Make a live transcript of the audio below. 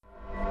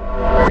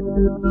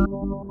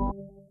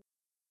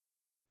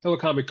Hello,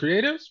 comic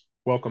creatives.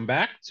 Welcome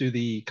back to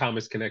the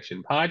Comics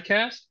Connection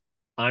podcast.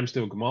 I'm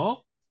still Gamal.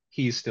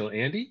 He's still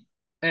Andy.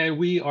 And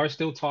we are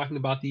still talking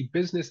about the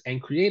business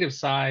and creative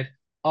side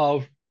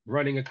of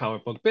running a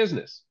comic book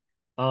business.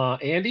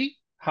 Andy,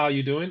 how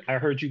you doing? I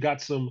heard you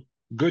got some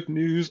good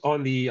news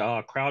on the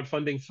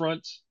crowdfunding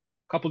front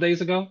a couple days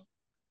ago.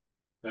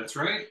 That's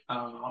right.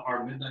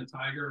 Our Midnight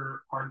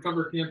Tiger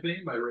hardcover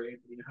campaign by Ray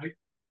Anthony Height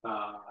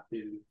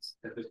is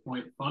at this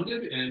point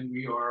funded, and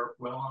we are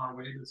well on our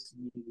way to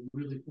some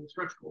really cool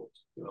stretch goals.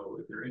 So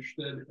if you're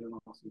interested in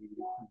also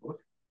a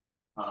book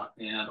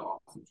and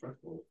awesome stretch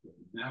goals,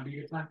 now be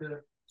a good time to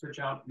search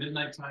out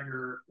Midnight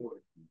Tiger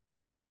Origin.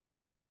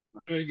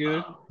 Very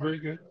good, very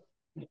good.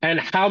 And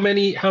how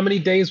many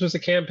days was the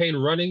campaign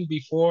running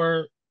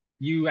before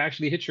you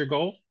actually hit your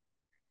goal?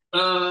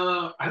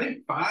 I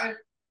think 5.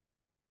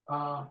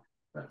 Uh,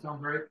 that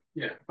sounds right.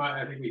 Yeah, 5.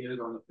 I think we hit it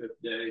on the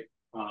 5th day.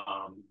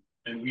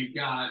 And we've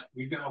got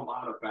a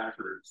lot of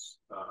backers.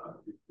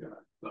 We've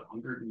got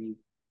 140,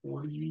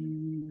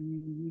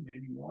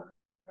 maybe more.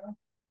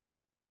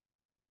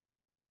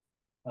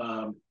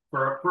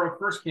 For a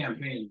first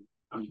campaign,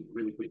 I'm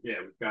really pleased.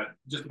 Yeah, we've got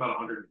just about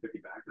 150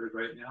 backers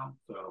right now,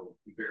 so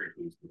I'm very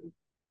pleased with it.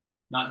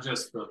 Not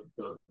just the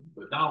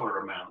dollar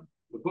amount.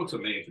 The book's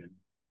amazing.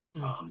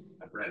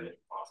 I've read it,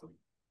 awesome,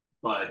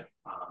 but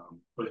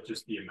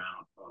just the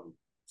amount of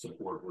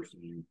support we're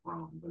seeing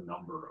from the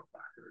number of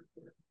backers.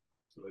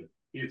 So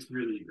it's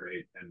really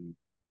great. And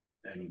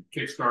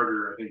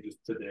Kickstarter, I think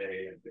just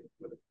today, I think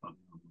put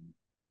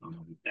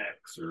on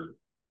X or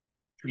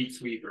Tweet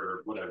Suite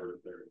or whatever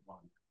they're on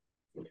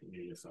social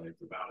media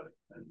sites about it,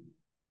 and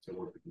so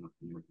we're picking up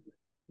more today.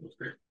 It was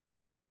great.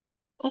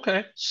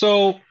 Okay.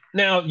 So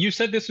now you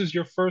said this is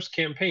your first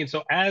campaign.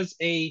 So as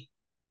a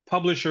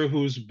publisher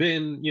who's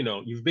been,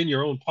 you've been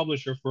your own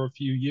publisher for a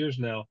few years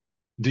now,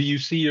 do you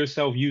see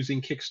yourself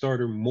using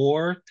Kickstarter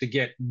more to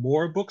get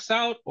more books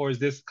out, or is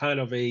this kind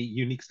of a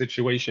unique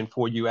situation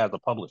for you as a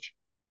publisher?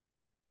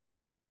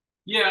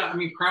 Yeah, I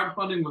mean,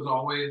 crowdfunding was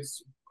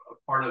always a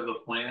part of the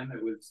plan.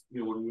 It was,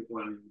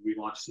 when we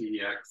launched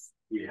CEX,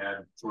 we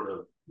had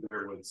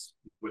there was,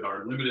 with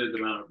our limited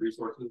amount of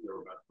resources, there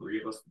were about 3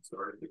 of us that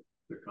started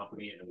the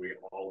company, and we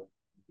all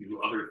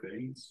do other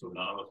things. So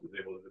none of us was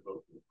able to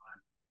devote the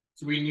time.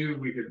 So we knew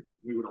we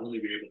would only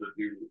be able to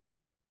do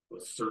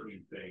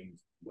certain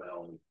things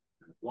well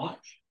at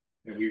launch.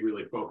 And we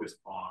really focused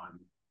on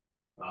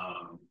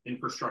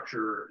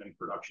infrastructure and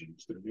production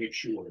just to make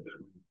sure that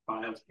when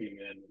files came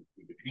in,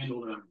 we could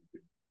handle them,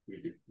 we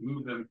could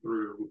move them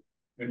through,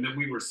 and that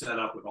we were set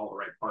up with all the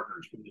right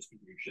partners for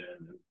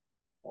distribution and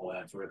all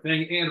that sort of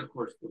thing. And of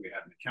course, that we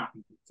had an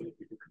accountant so that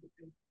people could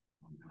pay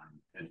on time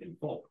and in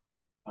full,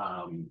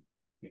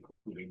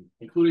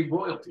 including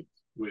royalties,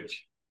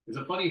 which is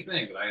a funny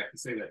thing, but I have to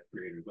say that to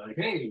creators, like,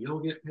 hey, you'll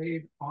get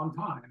paid on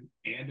time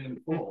and in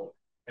full.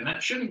 And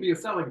that shouldn't be a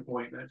selling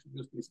point. That should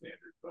just be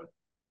standard, but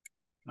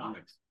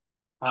comics.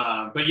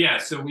 But yeah,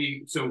 so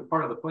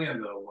part of the plan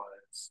though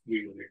was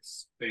we would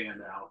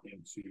expand out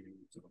into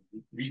some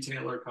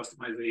retailer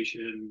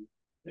customization,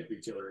 like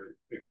retailer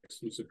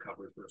exclusive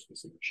covers for a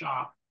specific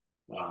shop,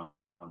 that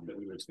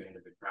we would expand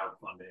into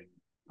crowdfunding,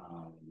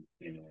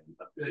 and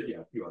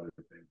a few other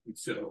things. And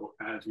so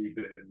as we've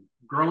been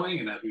growing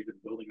and as we've been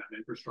building that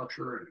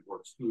infrastructure and it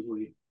works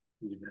smoothly,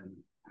 we then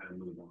had to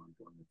move on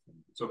to other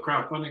things. So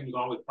crowdfunding was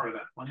always part of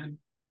that plan,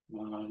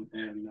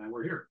 and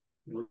we're here.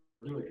 We're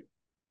doing it.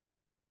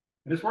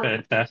 And it's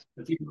working.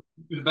 Fantastic.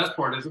 The best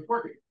part is it's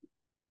working.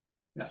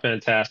 Yeah.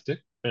 Fantastic.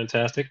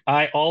 Fantastic.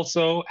 I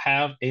also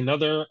have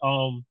another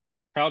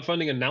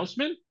crowdfunding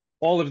announcement.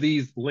 All of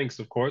these links,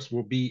 of course,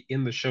 will be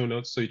in the show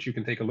notes so that you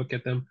can take a look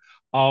at them.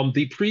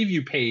 The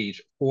preview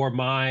page for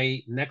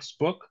my next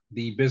book,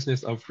 The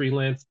Business of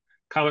Freelance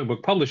Comic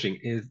Book Publishing,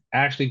 is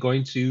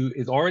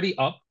already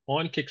up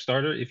on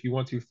Kickstarter if you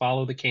want to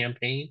follow the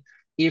campaign.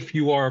 If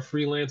you are a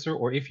freelancer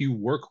or if you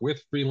work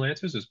with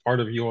freelancers as part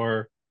of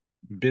your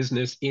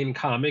business in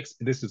comics,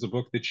 this is a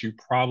book that you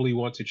probably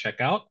want to check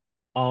out.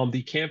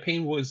 The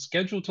campaign was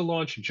scheduled to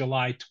launch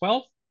July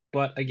 12th,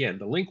 but again,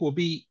 the link will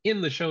be in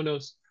the show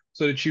notes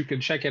so that you can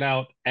check it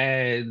out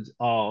and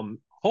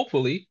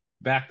hopefully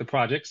back the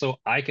project so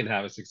I can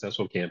have a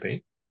successful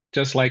campaign,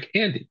 just like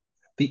Andy.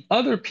 The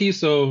other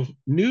piece of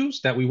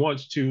news that we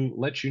want to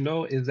let you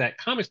know is that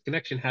Comics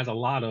Connection has a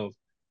lot of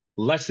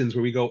lessons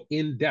where we go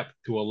in depth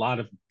to a lot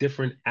of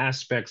different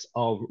aspects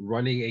of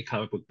running a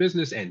comic book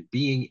business and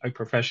being a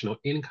professional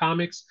in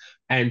comics.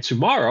 And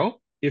tomorrow,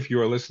 if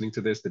you're listening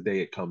to this the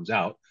day it comes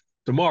out,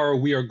 tomorrow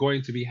we are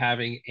going to be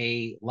having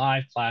a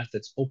live class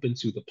that's open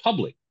to the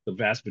public. The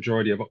vast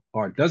majority of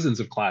our dozens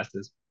of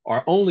classes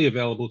are only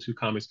available to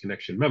Comics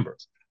Connection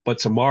members. But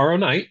tomorrow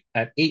night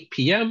at 8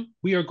 p.m.,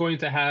 we are going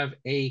to have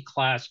a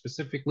class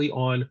specifically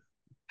on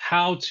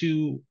how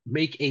to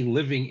make a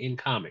living in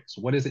comics.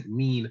 What does it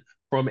mean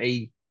from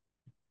a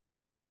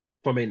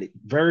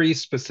very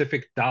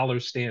specific dollar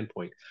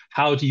standpoint?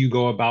 How do you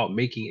go about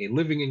making a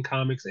living in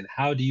comics, and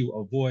how do you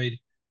avoid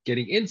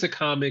getting into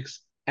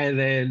comics and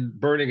then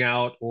burning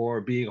out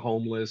or being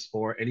homeless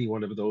or any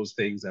one of those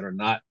things that are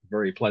not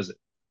very pleasant.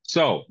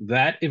 So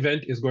that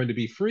event is going to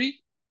be free.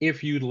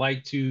 If you'd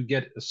like to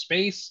get a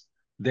space,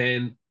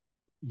 then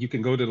you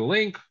can go to the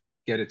link,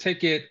 get a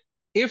ticket.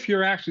 If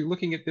you're actually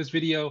looking at this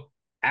video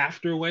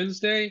after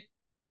Wednesday,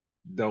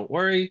 don't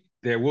worry.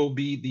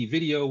 The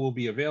video will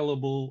be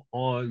available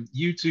on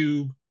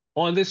YouTube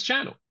on this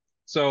channel.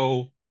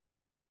 So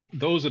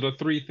those are the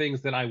three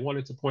things that I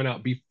wanted to point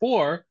out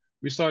before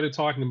we started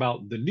talking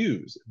about the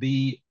news.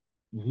 The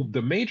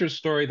major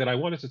story that I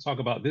wanted to talk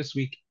about this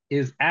week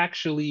is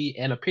actually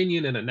an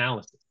opinion and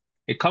analysis.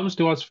 It comes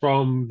to us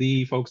from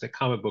the folks at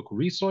Comic Book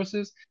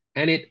Resources,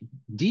 and it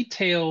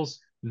details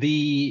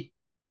the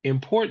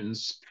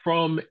importance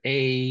from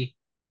a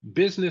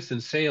business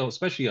and sales,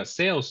 especially a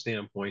sales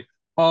standpoint,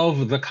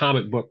 of the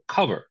comic book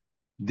cover.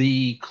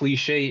 The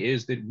cliche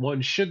is that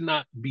one should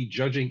not be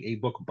judging a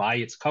book by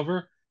its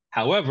cover.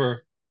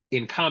 However,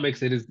 in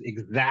comics, it is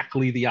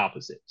exactly the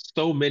opposite.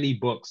 So many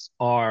books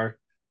are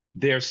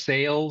their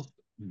sales,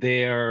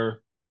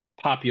 their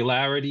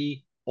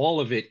popularity, all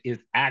of it is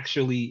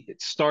actually,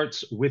 it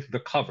starts with the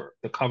cover.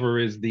 The cover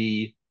is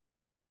the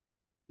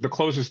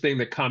closest thing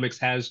that comics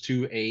has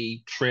to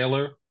a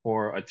trailer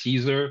or a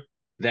teaser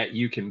that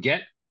you can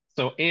get.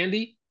 So,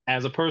 Andy,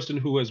 as a person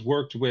who has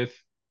worked with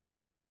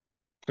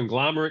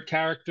conglomerate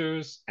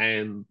characters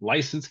and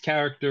licensed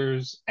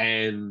characters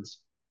and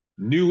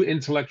new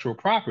intellectual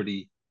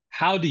property,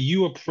 how do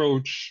you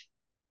approach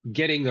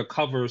getting a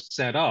cover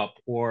set up,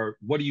 or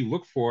what do you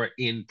look for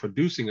in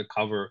producing a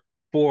cover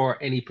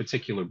for any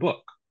particular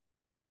book?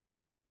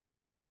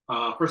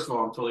 First of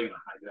all, I'm totally going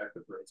to hijack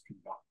the phrase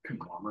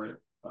conglomerate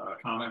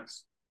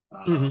comics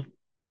Mm-hmm.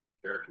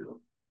 character,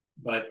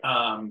 but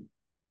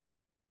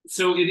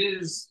so it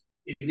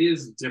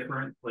is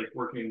different. Like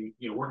working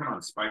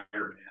on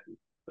Spider-Man.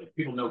 Like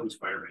people know who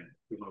Spider-Man is,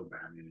 people know who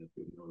Batman is,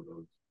 people know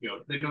those.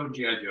 They know who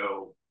GI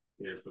Joe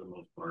is for the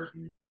most part.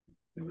 And,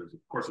 there's of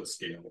course a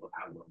scale of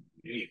how well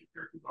any of the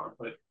characters are,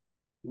 but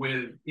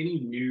with any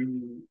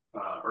new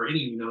or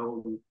any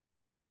known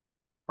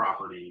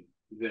property,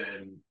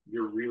 then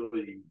you're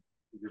really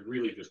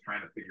just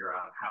trying to figure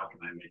out how can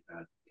I make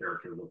that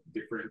character look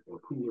different or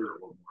cooler or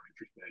more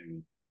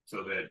interesting,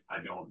 so that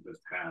I don't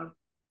just have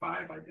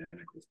 5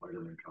 identical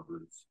Spider-Man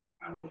covers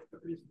out of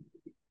every single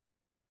movie.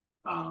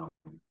 Um,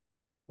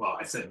 well,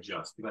 I said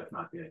just, but that's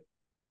not it.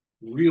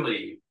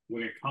 Really,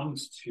 when it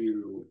comes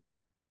to,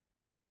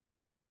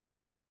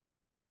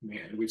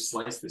 man, we've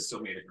sliced this so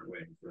many different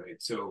ways, right?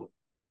 So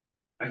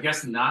I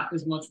guess not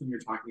as much when you're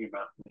talking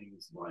about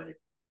things like,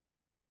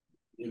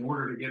 in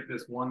order to get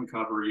this one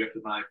cover, you have to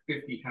buy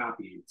 50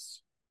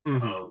 copies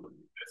Mm-hmm. of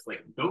it's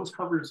like those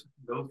covers,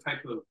 those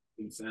type of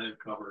incentive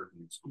covers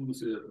and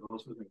exclusive and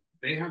those sort of things,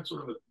 they have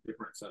sort of a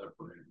different set of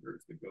parameters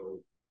that go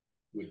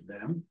with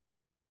them.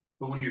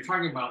 But when you're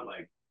talking about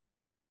like,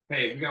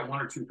 hey, we got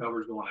 1 or 2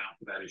 covers going out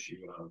for that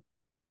issue of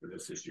for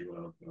this issue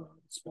of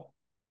Spawn,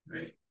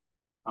 right?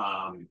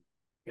 Um,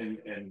 and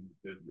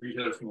the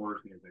retailers can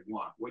order things they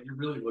want. What you're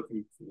really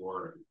looking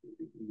for,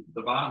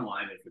 the bottom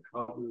line is the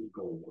cover's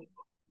goal in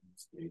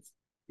this case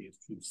is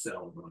to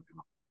sell the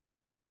comic.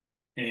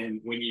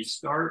 And when you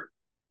start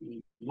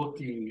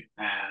looking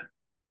at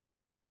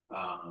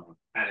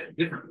it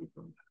differently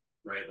from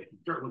that, right? Like you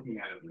start looking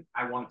at it like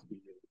I want it to be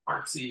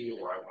artsy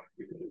or I want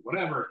it to be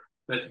whatever.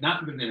 But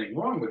not that there's anything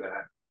wrong with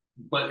that,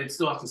 but it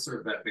still has to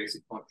serve that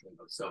basic function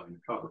of selling the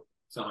cover,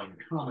 selling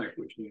the comic,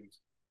 which means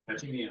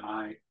catching the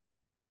eye,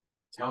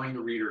 telling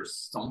the reader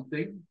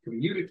something,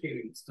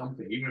 communicating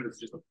something, even if it's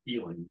just a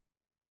feeling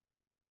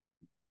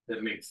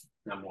that makes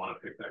them want to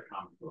pick that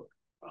comic book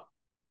up.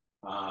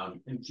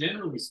 And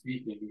generally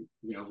speaking,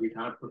 we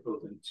kind of put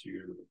those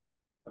into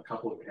a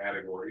couple of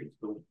categories.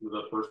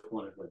 The first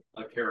one is like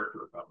a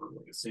character cover,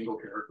 like a single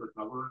character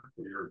cover,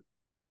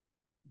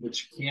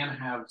 which can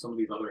have some of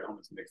these other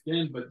elements mixed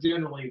in, but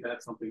generally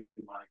that's something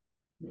like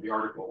the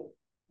article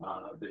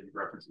that you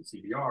referenced in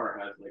CBR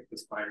has like the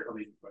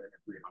Amazing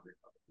Spider-Man 300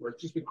 cover, where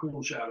it's just a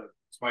cool shot of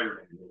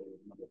Spider-Man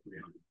number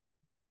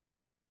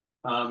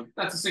 300.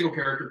 That's a single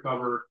character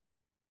cover.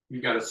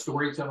 You've got a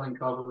storytelling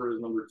cover as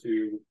number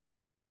 2.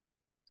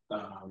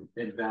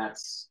 And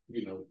that's,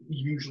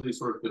 usually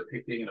sort of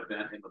depicting an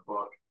event in the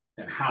book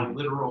and how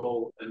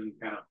literal and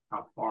kind of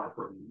how far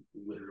from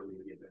literally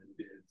the event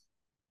it is.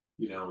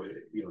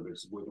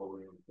 There's wiggle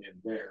room in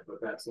there, but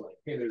that's like,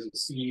 hey, there's a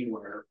scene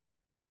where,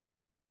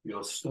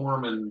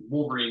 Storm and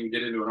Wolverine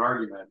get into an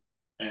argument.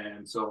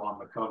 And so on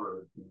the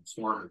cover,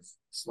 Storm is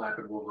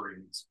slapping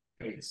Wolverine's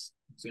face,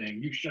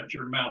 saying, "You shut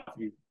your mouth,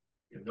 you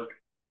look,"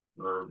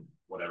 or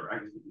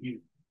whatever.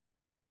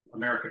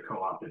 America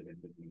co-opted him.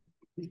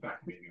 He's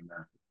back to being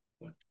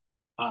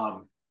American.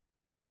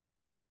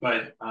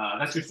 But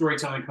that's your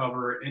storytelling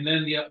cover. And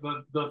then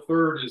the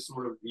third is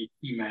sort of the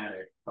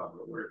thematic cover,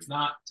 where it's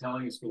not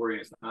telling a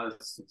story, it's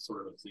not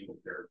sort of a single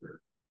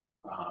character.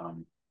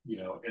 And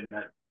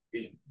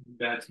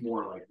that's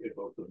more like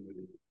evoke the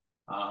movie.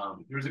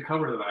 There's a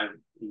cover that I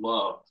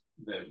loved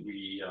that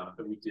we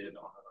did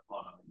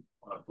on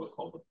a book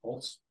called The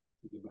Pulse.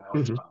 It's about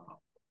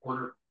Mm-hmm.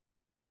 order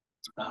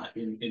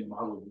in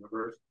Marvel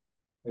Universe,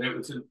 and it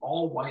was an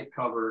all white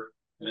cover,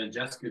 and then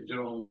Jessica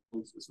Jones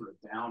is sort of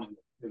down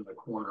in the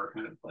corner,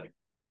 kind of like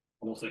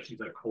almost like she's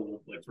like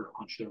cold, like sort of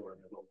hunched over in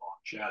a little long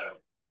shadow.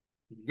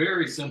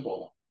 Very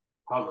simple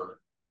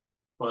cover,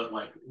 but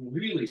like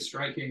really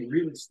striking,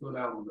 really stood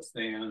out on the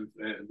stand,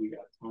 and we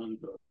got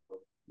tons of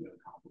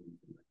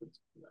compliments and records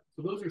for that.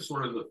 So those are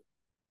sort of the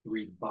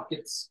three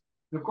buckets.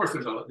 And of course,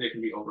 there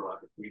can be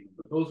overlap between them,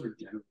 but those are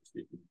generally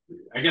speaking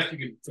three. I guess you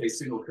could say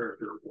single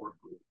character or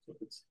group. So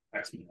if it's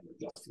X-Men or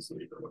Justice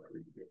League or whatever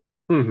you do,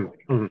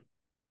 like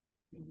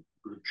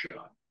group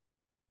shot.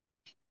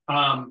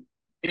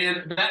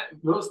 And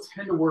those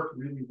tend to work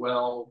really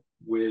well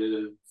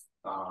with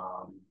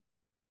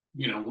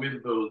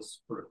with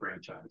those sort of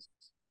franchise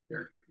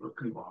characters or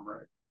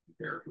conglomerate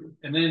characters.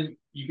 And then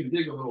you can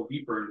dig a little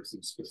deeper into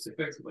some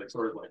specifics, like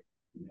sort of like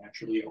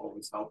naturally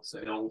always help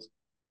sales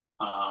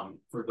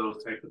for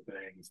those types of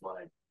things,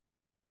 like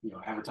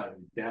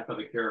advertising death of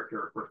a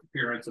character, first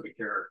appearance of a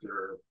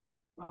character,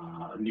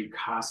 a new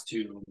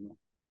costume,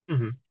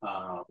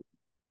 uh,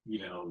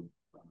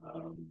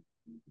 um,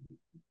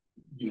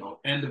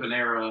 end of an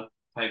era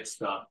type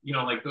stuff.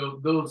 Like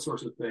those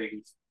sorts of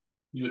things,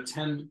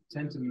 tend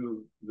to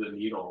move the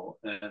needle.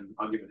 And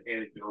I'll give a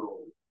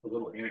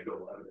little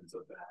anecdotal evidence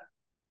of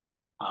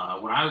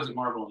that. When I was at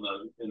Marvel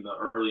in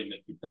the early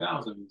mid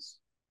 2000s,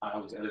 I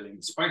was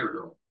editing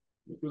Spider-Girl,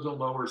 which was a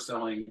lower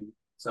selling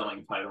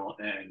title,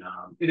 and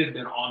it had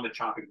been on the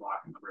chopping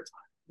block a number of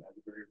times. It had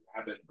a very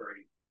rabid,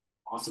 very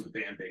awesome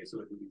fan base, so it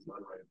would do these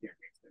letter writing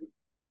campaigns. They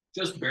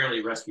just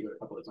barely rescued it a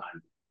couple of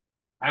times.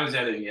 I was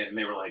editing it, and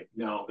they were like,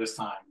 "No, this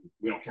time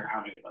we don't care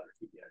how many letters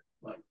we get.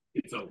 Like,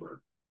 it's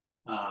over.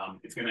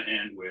 It's going to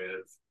end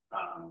with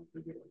I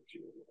forget what issue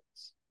it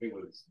was. It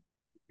was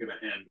going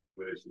to end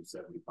with issue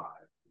 75,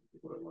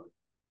 what it was,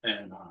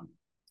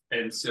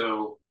 and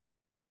so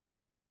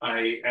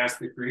I asked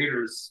the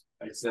creators.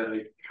 I said,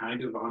 I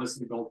kind of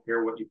honestly don't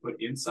care what you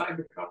put inside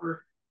the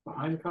cover,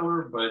 behind the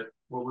cover, but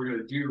what we're going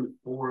to do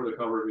for the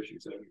cover of issue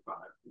 75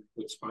 is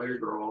put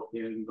Spider-Girl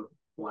in the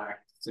black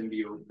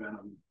symbiote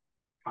venom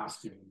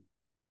costume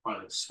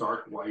on a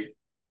stark white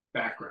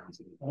background.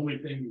 So the only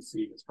thing you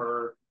see is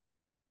her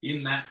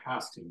in that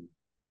costume,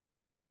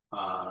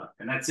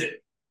 and that's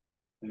it.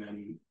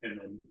 And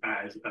then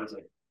I was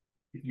like,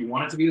 if you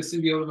want it to be the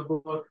symbiote in the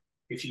book,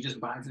 if she just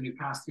buys a new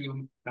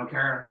costume, I don't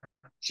care.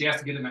 She has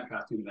to get in that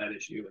costume in that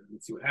issue, and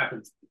let's see what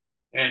happens.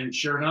 And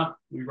sure enough,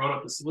 we wrote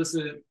up the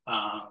solicit.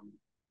 I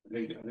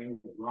think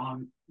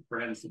Ron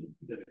Friends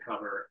did a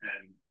cover,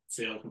 and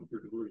sales went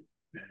through the roof,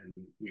 and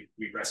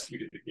we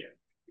rescued it again.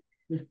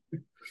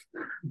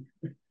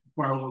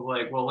 Marvel was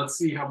like, well, let's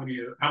see how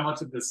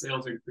much of the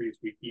sales increase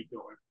we keep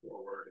going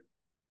forward.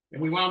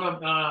 And we wound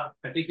up,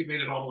 I think it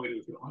made it all the way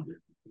to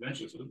 100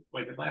 eventually. So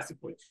it lasted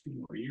for like 2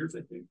 more years,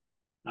 I think.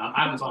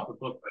 I was off the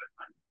book by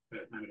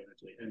the time it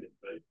eventually ended.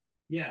 But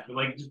yeah,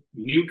 like just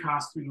new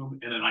costume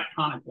and an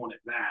iconic one at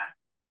that,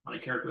 on a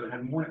character that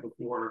hadn't worn it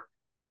before.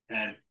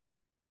 And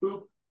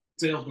boop,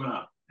 sales went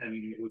up.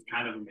 And it was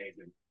kind of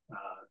amazing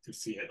to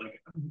see it.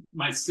 Like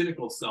my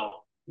cynical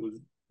self was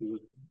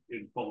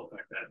in full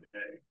effect that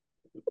day.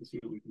 To see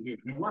what we can do.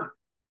 And it worked.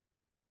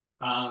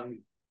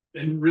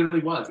 And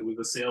really was. It was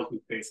the sales we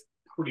faced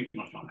pretty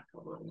much on that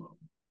cover alone.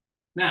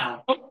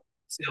 Now,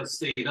 sales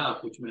stayed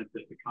up, which meant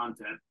that the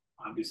content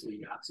obviously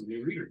got some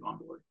new readers on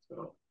board.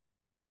 So,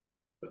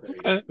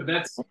 but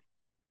that's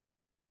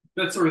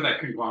sort of that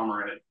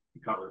conglomerate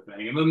cover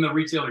thing. And then the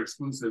retailer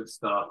exclusive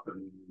stuff,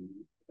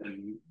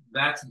 and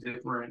that's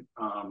different.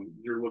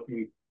 You're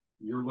looking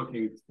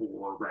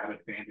for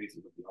rabid fan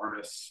bases of the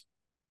artists.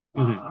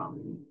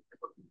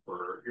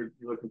 You're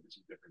looking for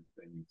some different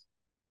things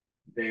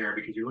there,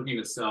 because you're looking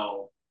to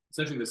sell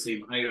essentially the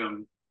same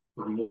item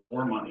for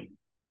more money,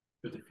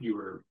 but to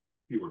fewer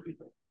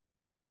people,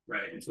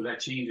 right? And so that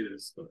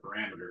changes the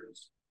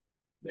parameters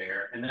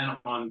there. And then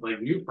on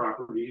like new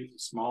properties,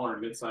 smaller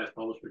mid-sized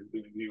publishers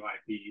doing new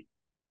IP,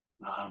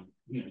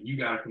 you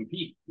got to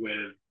compete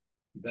with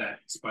that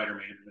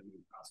Spider-Man in the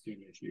new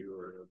costume issue,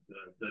 or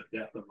the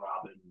death of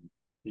Robin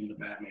in the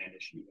Batman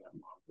issue that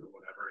month, or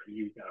whatever. And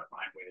you've got to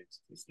find ways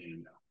to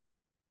stand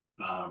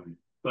out.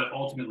 But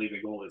ultimately,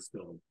 the goal is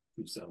still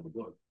to sell the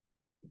book.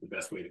 But the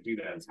best way to do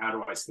that is, how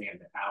do I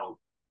stand out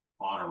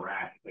on a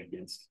rack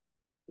against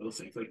those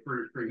things? Like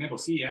for example,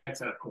 CEX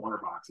had corner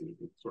boxes,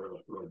 it's sort of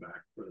a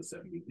throwback for the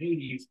 70s and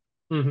 80s.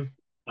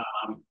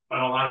 But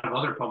a lot of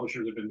other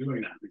publishers have been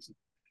doing that recently.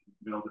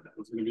 That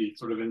was going to be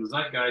sort of in the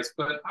zeitgeist,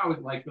 but I always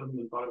liked them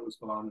and thought it was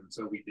fun, and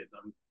so we did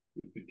them.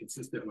 We've been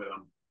consistent with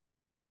them.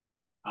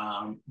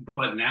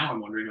 But now I'm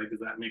wondering, like, does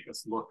that make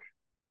us look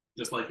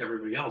just like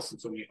everybody else,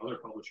 and so many other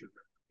publishers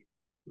are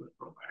doing a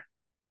throwback?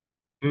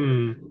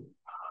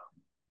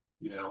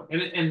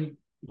 And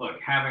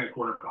look, having a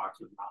quarter box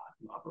is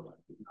not going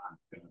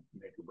to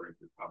make or break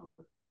your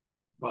publisher.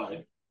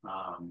 But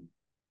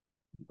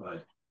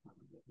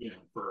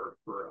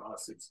for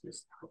us, it's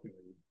just how can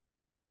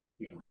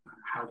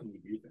we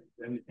do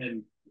things?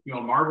 And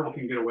Marvel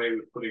can get away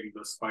with putting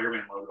the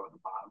Spider-Man logo on the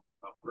bottom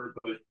cover,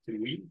 but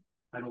can we?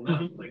 I don't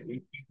know. Hmm. Like we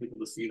need people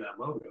to see that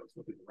logo.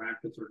 So if it's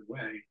wrapped a certain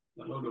way,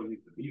 that logo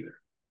needs to be there.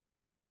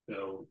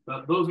 So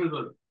those are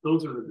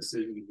the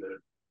decisions that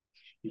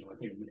I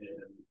think mid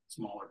and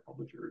smaller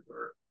publishers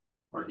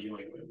are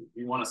dealing with.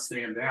 You want to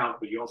stand out,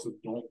 but you also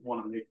don't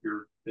want to make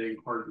your thing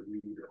hard to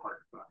read or hard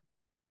to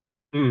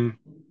Mm.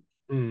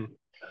 Mm.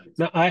 find.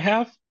 Now, I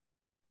have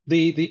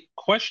the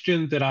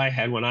question that I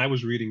had when I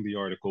was reading the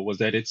article was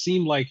that it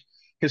seemed like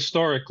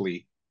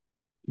historically,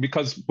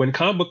 because when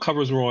comic book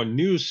covers were on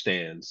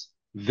newsstands,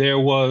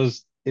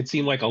 it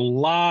seemed like a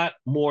lot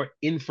more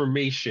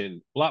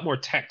information, a lot more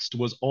text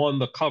was on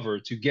the cover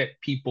to get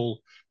people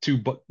to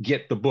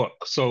get the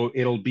book. So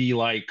it'll be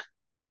like,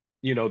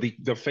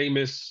 the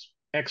famous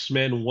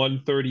X-Men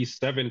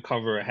 137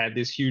 cover had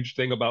this huge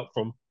thing about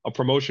from a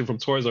promotion from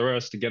Toys R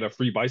Us to get a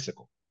free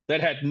bicycle.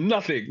 That had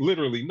nothing,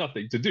 literally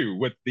nothing to do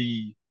with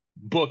the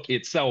book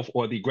itself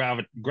or the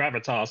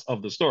gravitas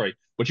of the story,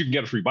 but you can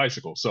get a free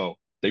bicycle. So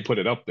they put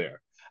it up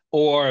there.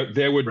 Or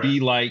there would Right. be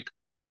like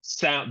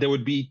there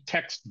would be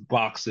text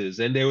boxes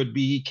and there would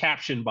be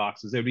caption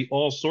boxes. There'd be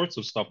all sorts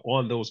of stuff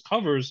on those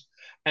covers.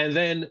 And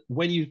then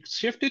when you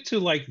shift it to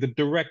like the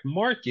direct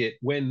market,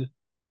 when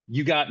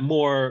you got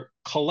more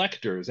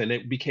collectors and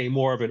it became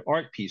more of an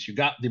art piece. You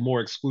got the more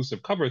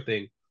exclusive cover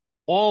thing.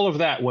 All of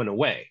that went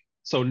away.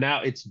 So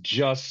now it's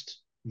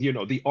just,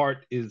 the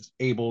art is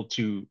able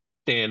to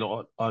stand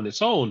on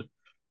its own.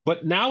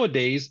 But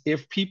nowadays,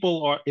 if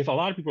a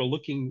lot of people are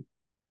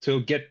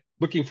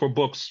looking for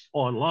books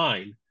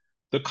online,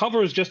 the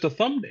cover is just a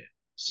thumbnail.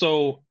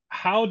 So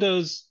how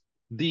does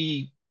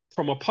the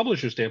from a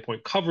publisher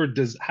standpoint,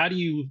 how do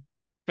you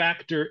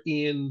factor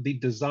in the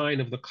design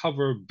of the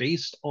cover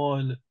based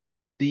on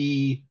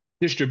the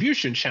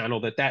distribution channel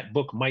that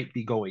book might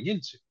be going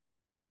into?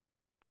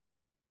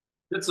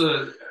 That's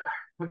a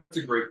that's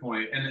a great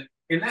point, and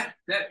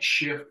that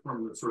shift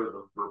from the sort of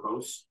the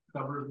verbose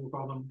covers we'll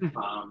call them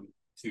Mm-hmm.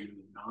 to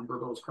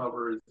non-verbose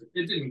covers,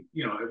 it didn't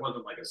it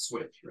wasn't like a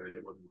switch, right?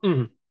 It wasn't like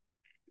Mm-hmm.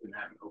 it didn't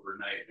happen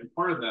overnight, and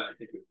part of that I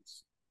think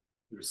is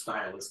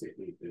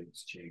stylistically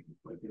things changed.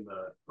 Like in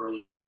the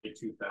early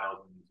 2000s,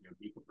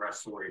 decompressed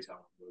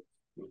storytelling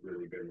was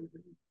really big.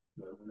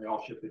 When they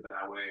all shifted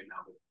that way, and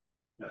now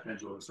that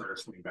pendulum started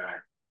to swing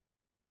back,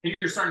 and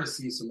you're starting to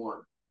see some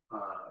more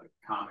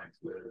comics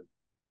with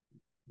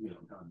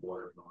kind of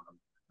borders on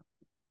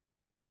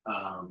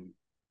them.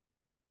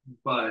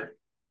 But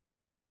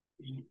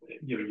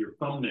your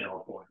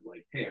thumbnail point,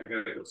 like, hey, I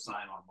gotta go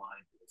sign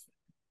online for this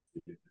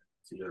thing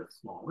to get a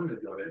small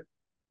image of it.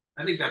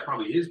 I think that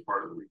probably is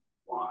part of the reason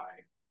why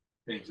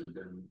things have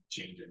been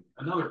changing.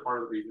 Another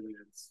part of the reason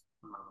is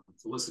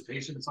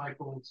solicitation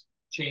cycles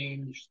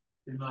changed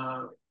in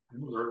the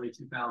early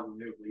 2000s,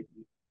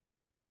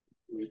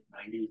 late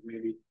 90s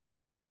maybe.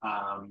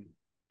 Um,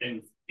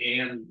 and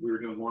we were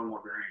doing more and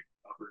more variant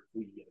covers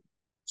in the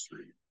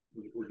industry.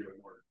 We're doing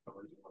more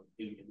covers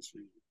in the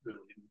industry really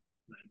in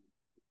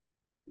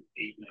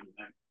 98,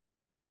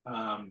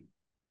 99.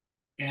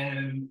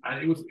 And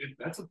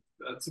that's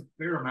a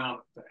fair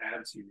amount to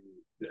add to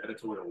the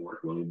editorial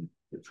workload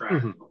to track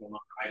Mm-hmm. a whole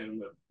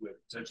item with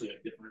potentially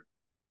a different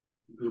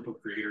group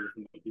of creators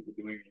and people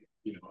doing it,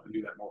 and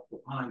do that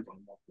multiple times on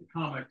multiple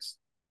comics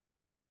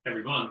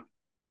every month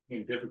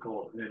became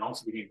difficult, and then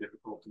also became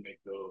difficult to make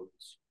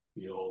those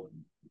feel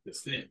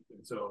distinct.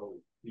 And so,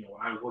 when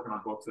I was working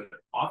on books that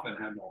often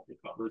had multiple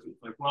covers,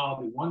 it's like, well,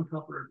 I'll do one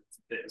cover that's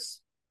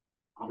this,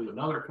 I'll do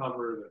another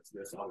cover that's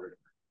this other.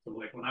 So,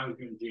 like when I was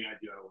doing GI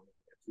Joe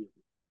a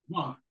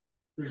month,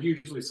 there's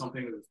usually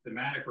something that was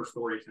thematic or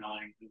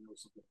storytelling, and there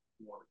was something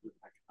more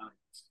iconic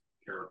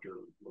character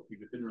looking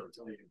that didn't really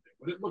tell you anything,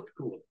 but it looked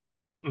cool.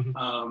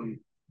 Mm-hmm.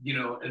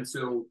 And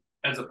so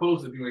as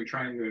opposed to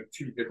trying to do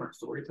two different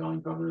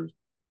storytelling covers,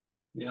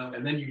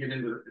 and then you get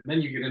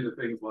into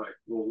things like,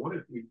 well, what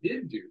if we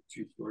did do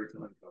two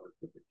storytelling covers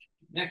that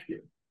are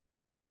connected,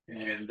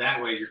 and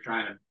that way you're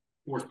trying to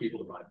force people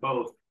to buy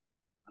both,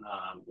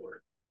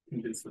 or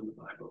convince them to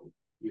buy both,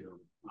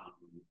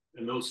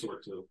 and those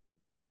sorts of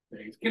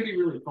things can be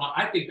really fun.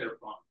 I think they're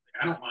fun.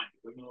 Like, I don't mind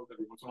doing those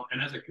every once in a while,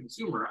 and as a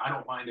consumer, I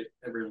don't mind it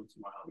every once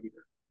in a while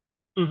either.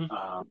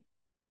 Mm-hmm.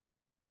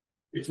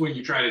 It's when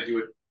you try to do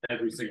it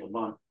every single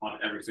month on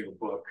every single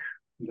book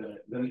that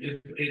then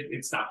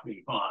it stops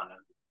being fun,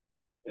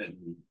 and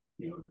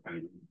kind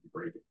of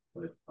break it.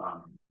 But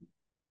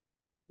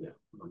yeah,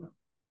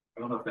 I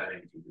don't know if that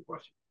answers your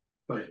question.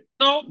 But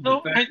No, the no,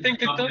 I fact that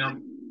think it does.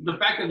 the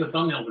fact that the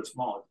thumbnails are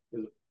small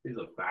is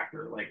a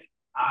factor. Like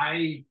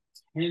I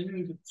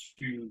tend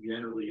to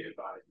generally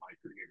advise my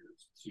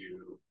creators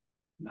to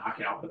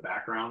knock out the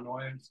background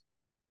noise.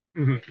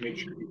 Mm-hmm. Like make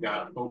sure you've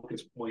got a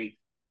focus point.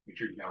 Make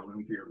sure you got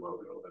room for your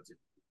logo. That's a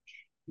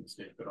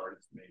mistake that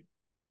artists make.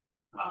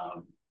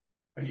 Um,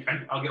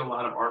 I'll get a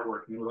lot of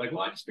artwork, and they're like,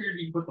 "Well, I just figured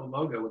you can put the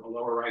logo in the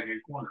lower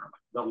right-hand corner." I'm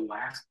like, the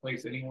last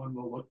place anyone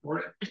will look for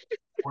it,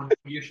 or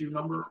the issue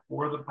number,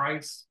 or the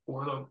price,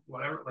 or the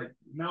whatever. Like,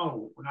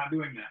 no, we're not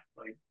doing that.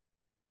 Like,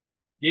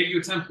 gave you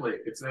a template.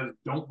 It says,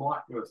 "Don't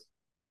block this."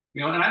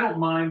 And I don't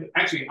mind.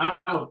 Actually,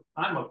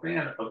 I'm a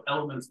fan of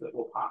elements that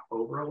will pop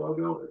over a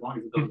logo as long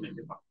as it doesn't make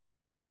it pop.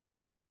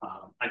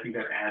 I think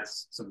that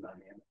adds some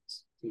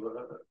dynamics to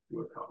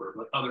a cover.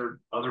 But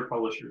other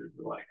publishers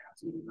are like,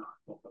 absolutely not.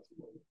 Don't touch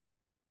the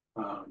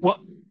logo. Well,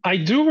 I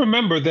do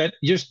remember that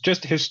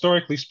just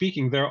historically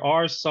speaking, there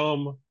are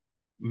some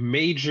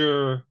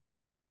major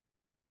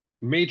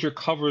major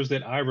covers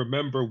that I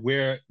remember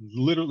where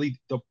literally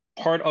the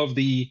part of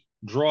the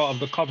draw of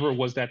the cover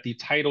was that the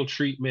title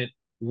treatment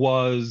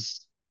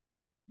was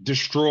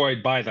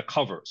destroyed by the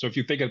cover. So if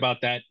you think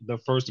about that, the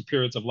first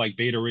appearance of like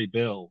Beta Ray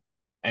Bill,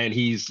 and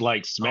he's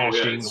like Oh yeah,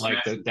 smashing it's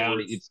like the smashing down,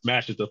 it boards.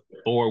 smashes the Yeah.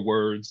 Thor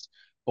words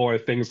or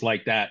things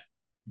like that.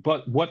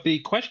 But what the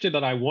question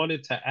that I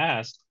wanted to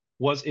ask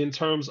was in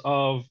terms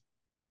of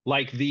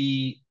like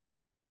the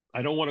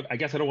I don't want to I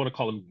guess I don't want to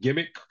call them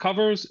gimmick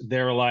covers.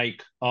 They're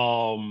like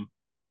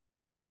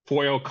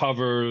foil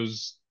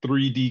covers,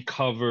 3D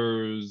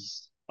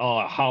covers, We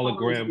call those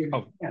hologram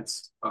cover.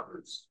 enhanced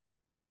covers.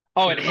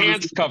 Oh, The covers with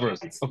enhanced covers.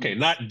 Okay, enhancements.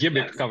 not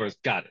gimmick Yes. covers.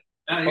 Got it.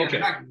 Yeah, they're Okay.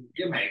 not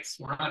gimmicks.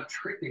 We're not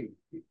tricking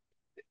people.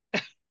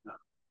 No.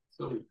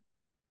 So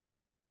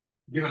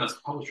giving us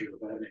publisher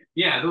with that name.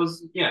 Yeah,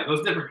 those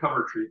different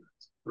cover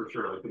treatments for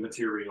sure, like the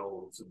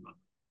materials and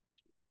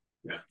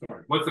yeah.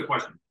 Sorry. What's the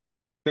question?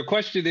 The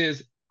question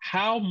is,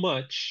 how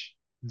much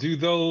do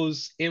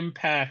those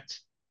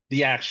impact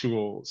the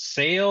actual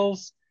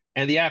sales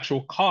and the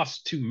actual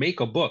cost to make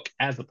a book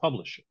as a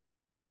publisher?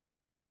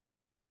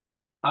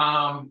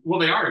 Well,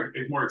 they are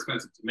more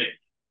expensive to make,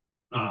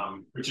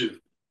 Mhm. which is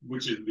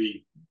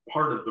the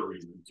part of the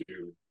reason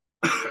to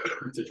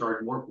to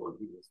charge more for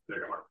them. Because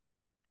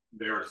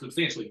they are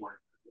substantially more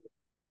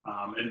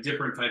expensive, and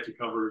different types of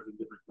covers and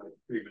different types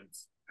of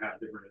treatments have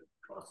different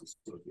costs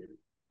associated.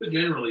 But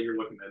generally, you're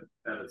looking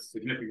at a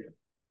significant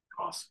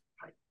cost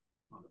hike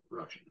on the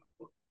production of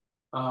the book.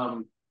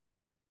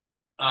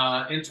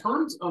 In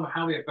terms of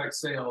how they affect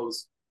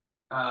sales,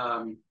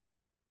 um,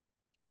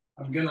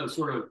 I'm going to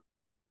sort of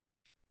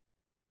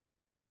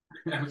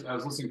I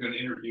was listening to an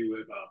interview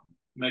with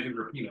Megan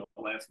Rapinoe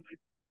last night.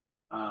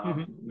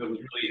 Mhm. That was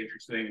really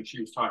interesting, and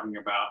she was talking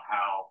about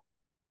how,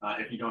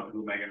 if you don't know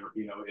who Megan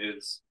Rapinoe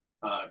is,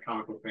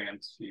 comic book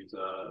fans, she's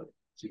a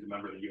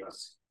member of the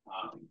U.S.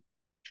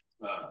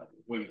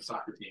 Women's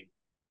soccer team,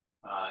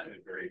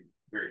 and very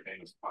very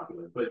famous,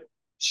 popular. But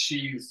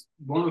she's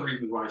one of the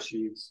reasons why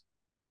she's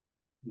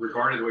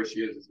regarded the way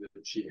she is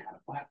that she had a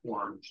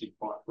platform. She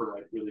fought for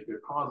like really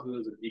good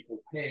causes and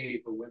equal pay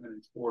for women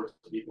in sports,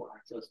 equal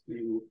access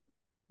to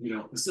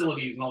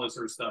facilities and all this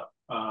sort of stuff,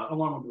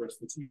 along with the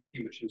rest of the team.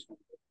 But she was kind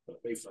of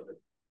the face of it.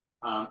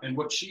 And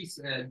what she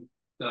said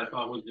that I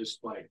thought was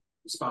just like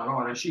spot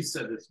on, and she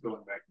said this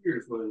going back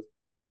years, was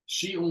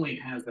she only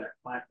has that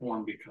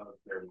platform because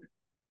they're winning,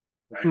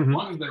 right? As Mhm.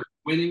 long as they're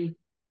winning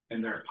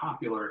and they're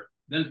popular,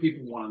 then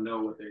people want to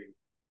know what they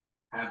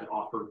have to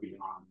offer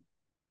beyond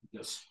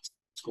just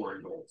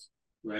scoring goals.